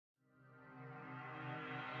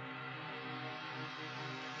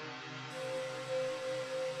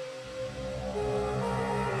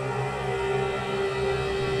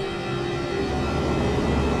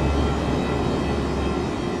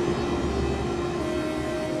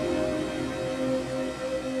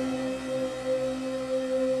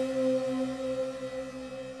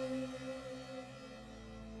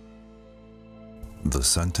The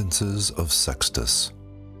Sentences of Sextus.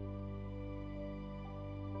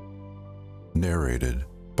 Narrated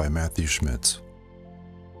by Matthew Schmitz.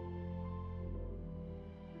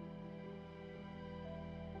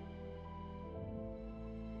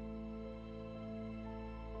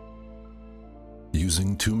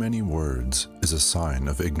 Using too many words is a sign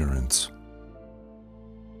of ignorance.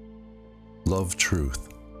 Love truth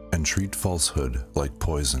and treat falsehood like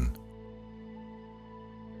poison.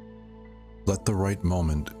 Let the right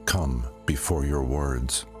moment come before your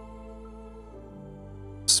words.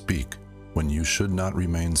 Speak when you should not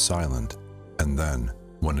remain silent, and then,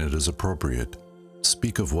 when it is appropriate,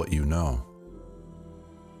 speak of what you know.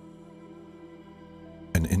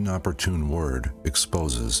 An inopportune word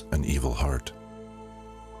exposes an evil heart.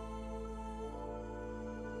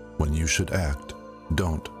 When you should act,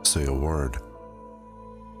 don't say a word.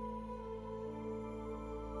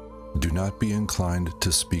 Do not be inclined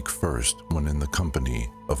to speak first when in the company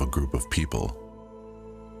of a group of people.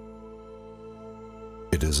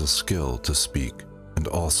 It is a skill to speak and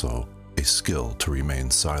also a skill to remain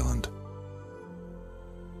silent.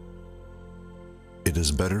 It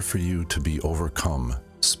is better for you to be overcome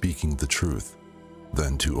speaking the truth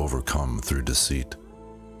than to overcome through deceit.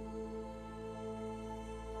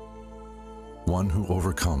 One who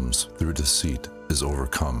overcomes through deceit is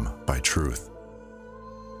overcome by truth.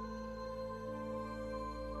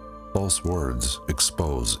 False words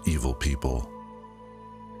expose evil people.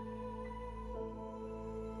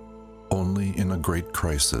 Only in a great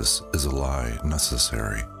crisis is a lie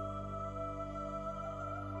necessary.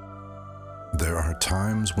 There are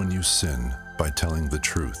times when you sin by telling the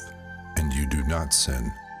truth, and you do not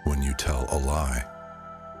sin when you tell a lie.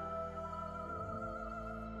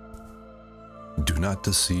 Do not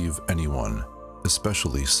deceive anyone,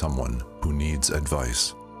 especially someone who needs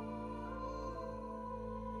advice.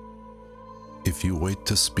 If you wait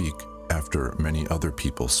to speak after many other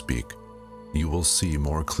people speak, you will see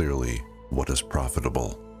more clearly what is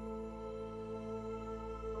profitable.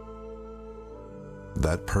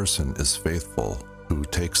 That person is faithful who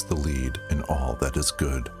takes the lead in all that is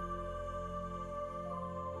good.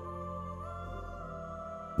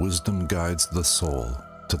 Wisdom guides the soul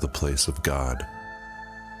to the place of God.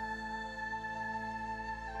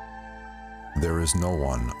 There is no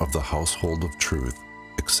one of the household of truth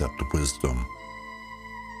except wisdom.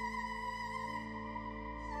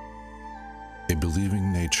 A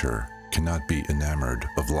believing nature cannot be enamored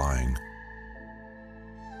of lying.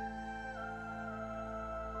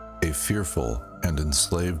 A fearful and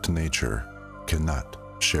enslaved nature cannot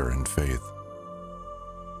share in faith.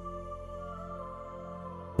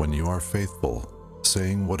 When you are faithful,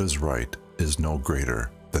 saying what is right is no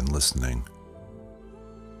greater than listening.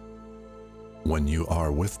 When you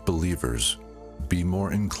are with believers, be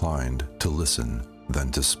more inclined to listen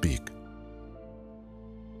than to speak.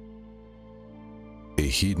 A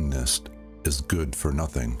hedonist is good for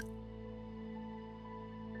nothing.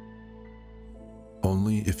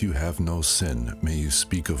 Only if you have no sin may you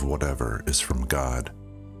speak of whatever is from God.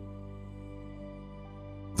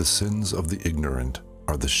 The sins of the ignorant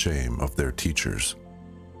are the shame of their teachers.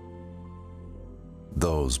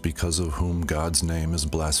 Those because of whom God's name is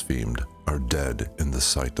blasphemed are dead in the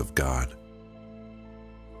sight of God.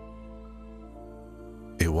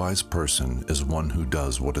 A wise person is one who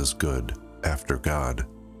does what is good after God.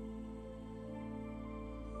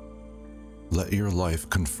 Let your life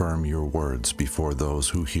confirm your words before those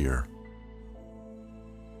who hear.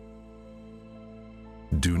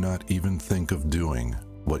 Do not even think of doing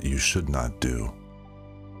what you should not do.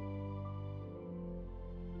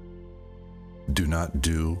 Do not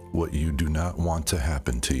do what you do not want to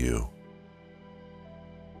happen to you.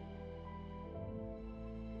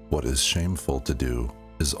 What is shameful to do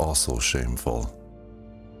is also shameful.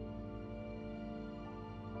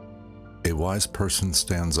 A wise person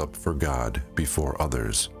stands up for God before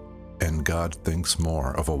others, and God thinks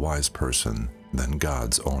more of a wise person than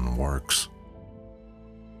God's own works.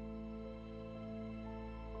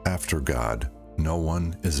 After God, no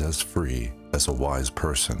one is as free as a wise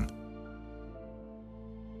person.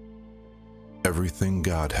 Everything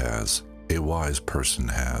God has, a wise person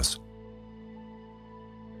has.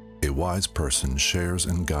 A wise person shares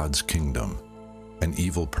in God's kingdom. An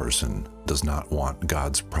evil person does not want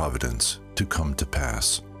God's providence to come to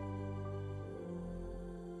pass.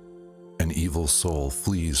 An evil soul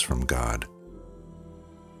flees from God.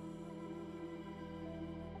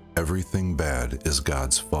 Everything bad is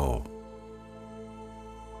God's foe.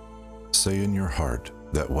 Say in your heart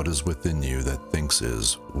that what is within you that thinks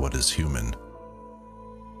is what is human.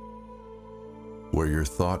 Where your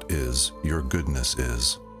thought is, your goodness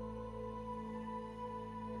is.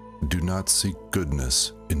 Do not seek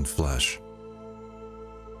goodness in flesh.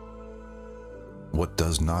 What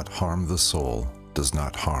does not harm the soul does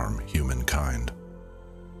not harm humankind.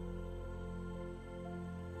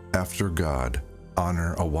 After God,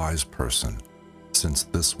 honor a wise person, since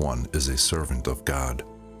this one is a servant of God.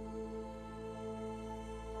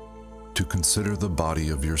 To consider the body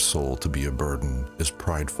of your soul to be a burden is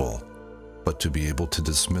prideful, but to be able to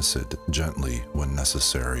dismiss it gently when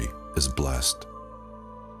necessary is blessed.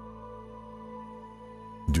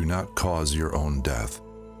 Do not cause your own death.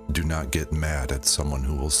 Do not get mad at someone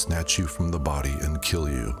who will snatch you from the body and kill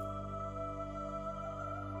you.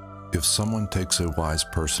 If someone takes a wise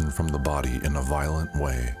person from the body in a violent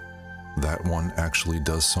way, that one actually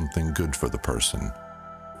does something good for the person,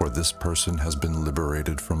 for this person has been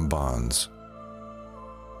liberated from bonds.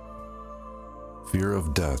 Fear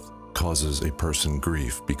of death causes a person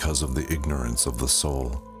grief because of the ignorance of the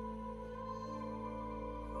soul.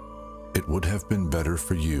 It would have been better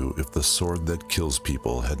for you if the sword that kills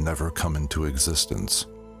people had never come into existence,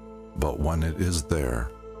 but when it is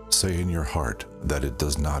there, say in your heart that it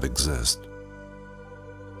does not exist.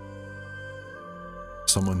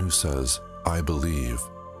 Someone who says, "I believe,"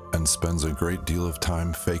 and spends a great deal of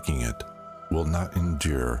time faking it, will not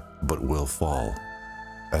endure but will fall.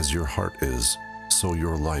 As your heart is, so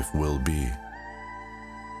your life will be.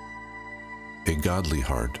 A godly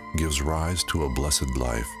heart gives rise to a blessed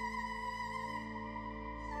life.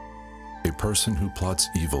 A person who plots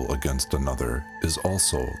evil against another is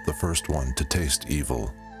also the first one to taste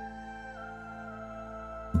evil.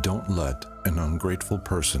 Don't let an ungrateful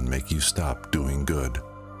person make you stop doing good.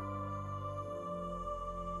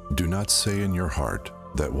 Do not say in your heart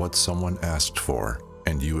that what someone asked for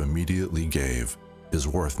and you immediately gave is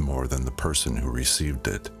worth more than the person who received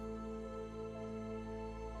it.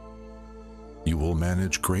 You will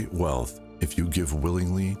manage great wealth if you give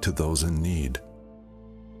willingly to those in need.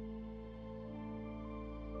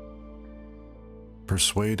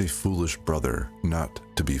 Persuade a foolish brother not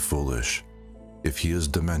to be foolish. If he is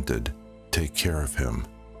demented, take care of him.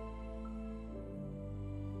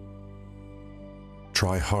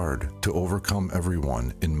 Try hard to overcome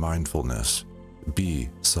everyone in mindfulness. Be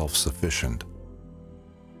self-sufficient.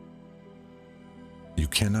 You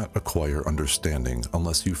cannot acquire understanding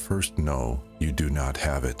unless you first know you do not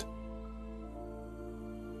have it.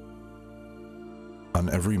 On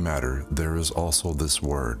every matter there is also this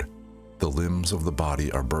word: the limbs of the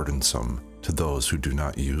body are burdensome to those who do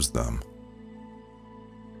not use them.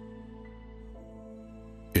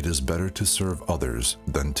 It is better to serve others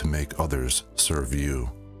than to make others serve you.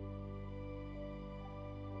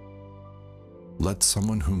 Let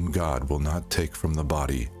someone whom God will not take from the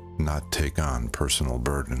body not take on personal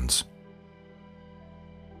burdens.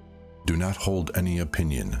 Do not hold any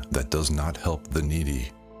opinion that does not help the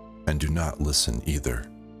needy, and do not listen either.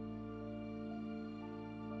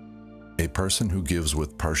 A person who gives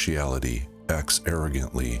with partiality acts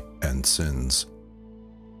arrogantly and sins.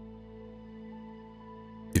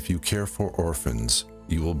 If you care for orphans,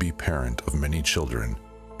 you will be parent of many children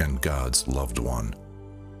and God's loved one.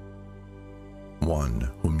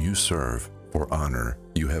 One whom you serve for honor,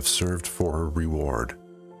 you have served for a reward.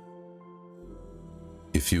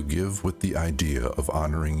 If you give with the idea of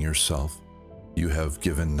honoring yourself, you have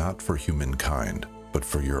given not for humankind, but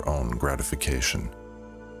for your own gratification.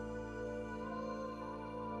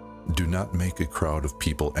 Do not make a crowd of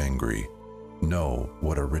people angry. Know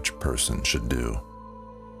what a rich person should do.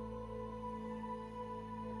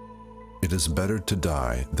 It is better to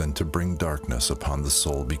die than to bring darkness upon the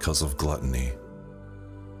soul because of gluttony.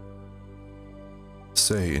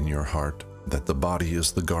 Say in your heart that the body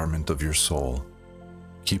is the garment of your soul.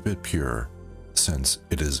 Keep it pure, since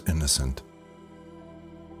it is innocent.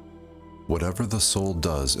 Whatever the soul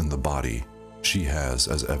does in the body, she has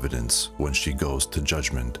as evidence when she goes to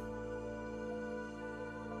judgment.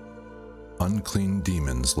 Unclean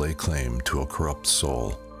demons lay claim to a corrupt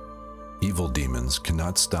soul. Evil demons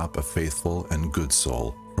cannot stop a faithful and good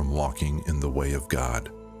soul from walking in the way of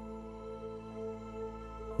God.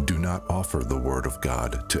 Do not offer the word of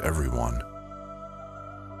God to everyone.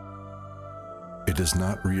 It is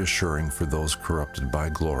not reassuring for those corrupted by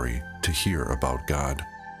glory to hear about God.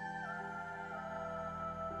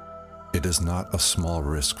 It is not a small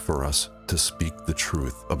risk for us to speak the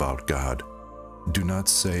truth about God. Do not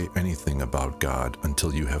say anything about God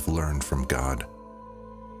until you have learned from God.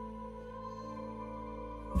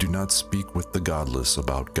 Do not speak with the godless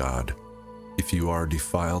about God. If you are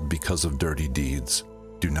defiled because of dirty deeds,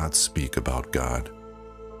 do not speak about God.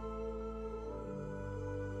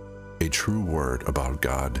 A true word about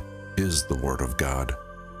God is the word of God.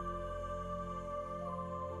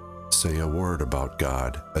 Say a word about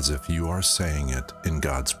God as if you are saying it in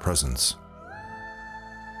God's presence.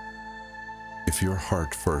 If your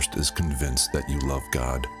heart first is convinced that you love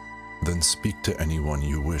God, then speak to anyone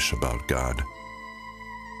you wish about God.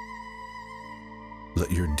 Let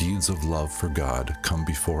your deeds of love for God come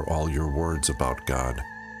before all your words about God.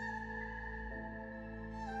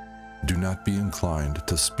 Do not be inclined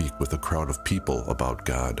to speak with a crowd of people about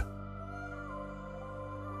God.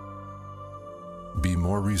 Be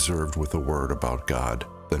more reserved with a word about God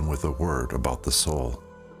than with a word about the soul.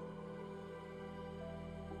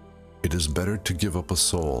 It is better to give up a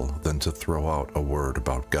soul than to throw out a word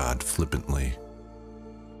about God flippantly.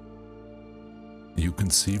 You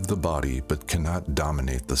conceive the body but cannot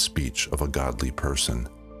dominate the speech of a godly person.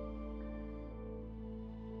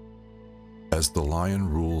 As the lion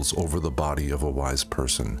rules over the body of a wise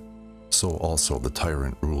person, so also the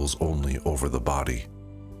tyrant rules only over the body.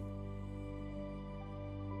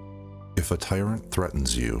 If a tyrant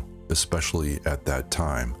threatens you, especially at that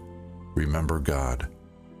time, remember God.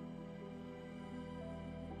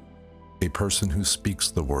 A person who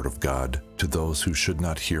speaks the word of God to those who should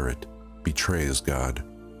not hear it betrays God.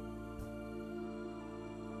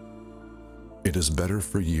 It is better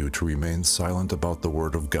for you to remain silent about the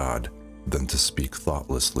word of God than to speak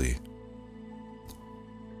thoughtlessly.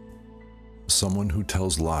 Someone who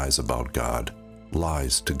tells lies about God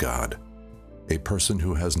lies to God. A person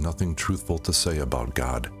who has nothing truthful to say about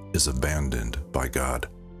God is abandoned by God.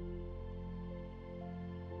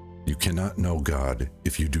 You cannot know God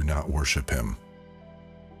if you do not worship Him.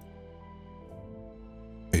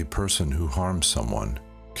 A person who harms someone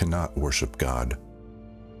cannot worship God.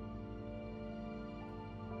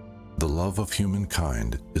 The love of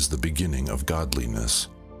humankind is the beginning of godliness.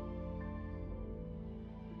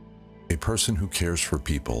 A person who cares for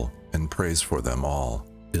people and prays for them all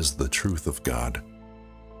is the truth of God.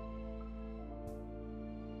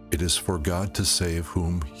 It is for God to save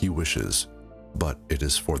whom He wishes, but it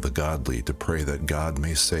is for the godly to pray that God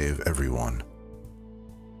may save everyone.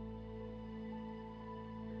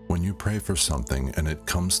 When you pray for something and it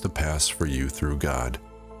comes to pass for you through God,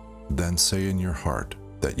 then say in your heart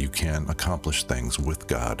that you can accomplish things with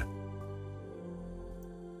God.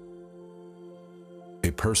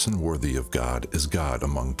 A person worthy of God is God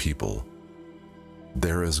among people.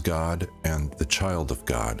 There is God and the child of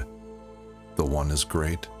God. The one is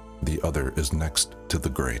great, the other is next to the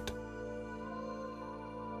great.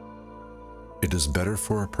 It is better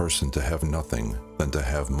for a person to have nothing than to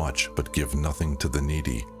have much but give nothing to the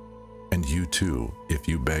needy, and you too, if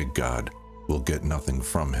you beg God, will get nothing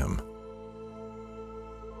from Him.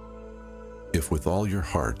 If with all your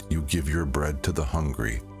heart you give your bread to the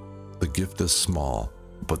hungry, the gift is small,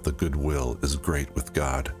 but the goodwill is great with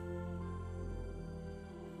God.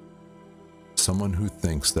 Someone who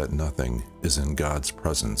thinks that nothing is in God's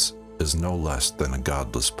presence is no less than a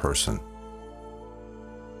godless person.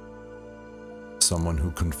 Someone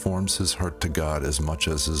who conforms his heart to God as much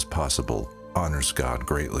as is possible honors God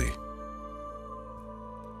greatly.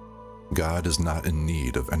 God is not in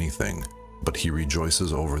need of anything, but He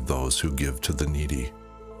rejoices over those who give to the needy.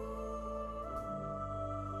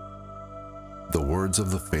 The words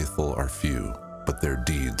of the faithful are few, but their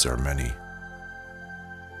deeds are many.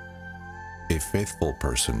 A faithful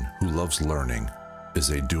person who loves learning is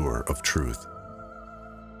a doer of truth.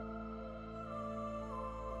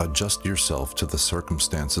 Adjust yourself to the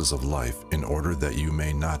circumstances of life in order that you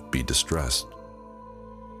may not be distressed.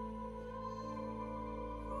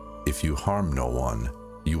 If you harm no one,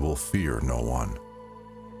 you will fear no one.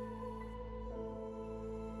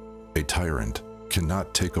 A tyrant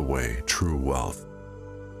cannot take away true wealth.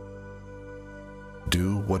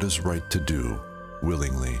 Do what is right to do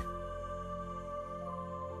willingly.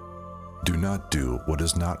 Do not do what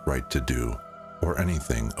is not right to do, or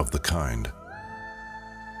anything of the kind.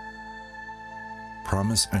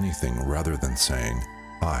 Promise anything rather than saying,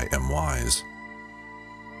 "I am wise."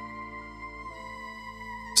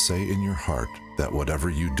 Say in your heart that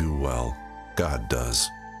whatever you do well, God does.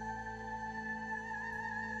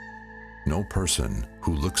 No person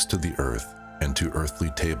who looks to the earth and to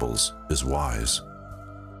earthly tables is wise.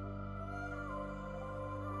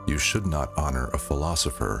 You should not honor a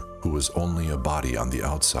philosopher who is only a body on the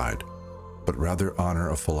outside, but rather honor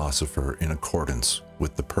a philosopher in accordance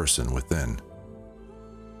with the person within.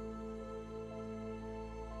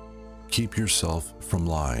 Keep yourself from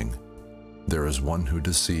lying. There is one who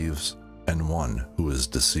deceives and one who is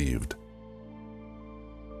deceived.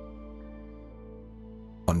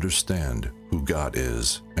 Understand who God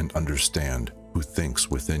is and understand who thinks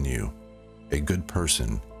within you. A good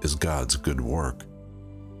person is God's good work.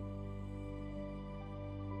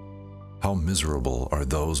 How miserable are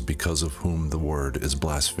those because of whom the word is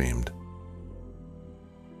blasphemed.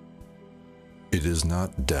 It is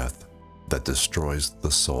not death that destroys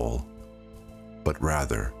the soul, but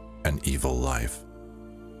rather an evil life.